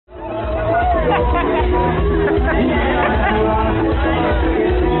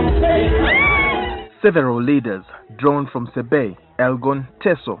Several leaders drawn from Mbale, Elgon,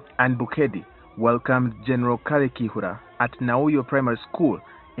 Teso, and Bukedi welcomed General Kale Kayihura at Nauyo Primary School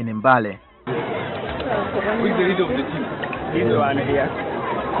in Mbale.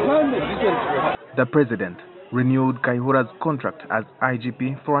 The president renewed Kayihura's contract as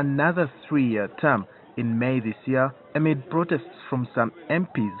IGP for another 3-year term in May this year amid protests from some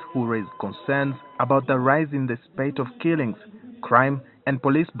MPs who raised concerns about the rise in the spate of killings, crime, and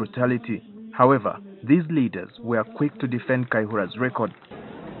police brutality. However, these leaders were quick to defend Kayihura's record.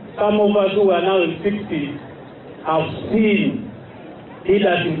 Some of us who are now in 60s have seen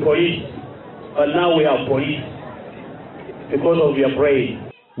leaders in police, but now we are police because of your brain.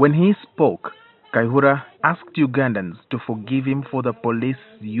 When he spoke, Kayihura asked Ugandans to forgive him for the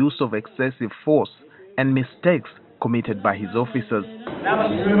police's use of excessive force and mistakes committed by his officers.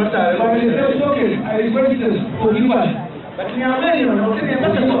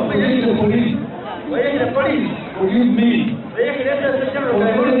 Forgive me.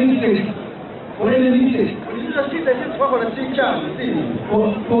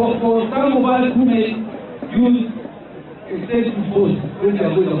 For some of us who may use excessive force when they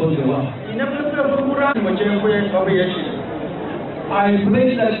are going about the law, I pray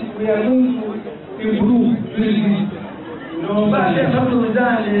that we are going to improve this.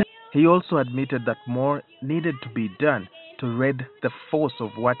 He also admitted that more needed to be done to rid the force of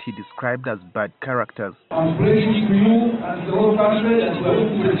what he described as bad characters. I'm praying to you and the whole country that we are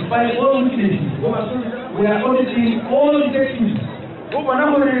going to rectify all witnesses. We are auditing all detectives.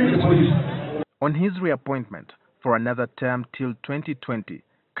 On his reappointment for another term till 2020,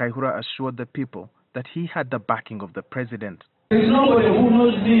 Kayihura assured the people that he had the backing of the president. There is nobody who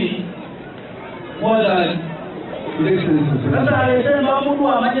knows me more than but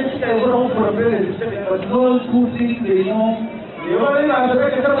those who think they know,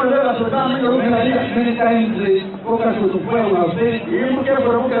 many times they focus on where we are based and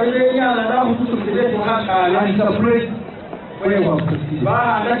separate where we are proceeding.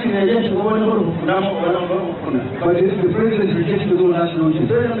 But if the president rejects the law, that's not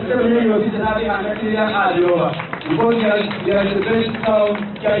because he has the best sound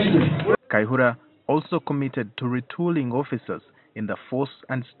judgment. Kayihura also committed to retooling officers in the force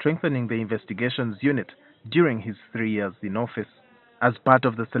and strengthening the investigations unit during his 3 years in office. As part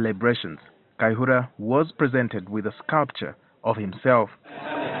of the celebrations, Kayihura was presented with a sculpture of himself.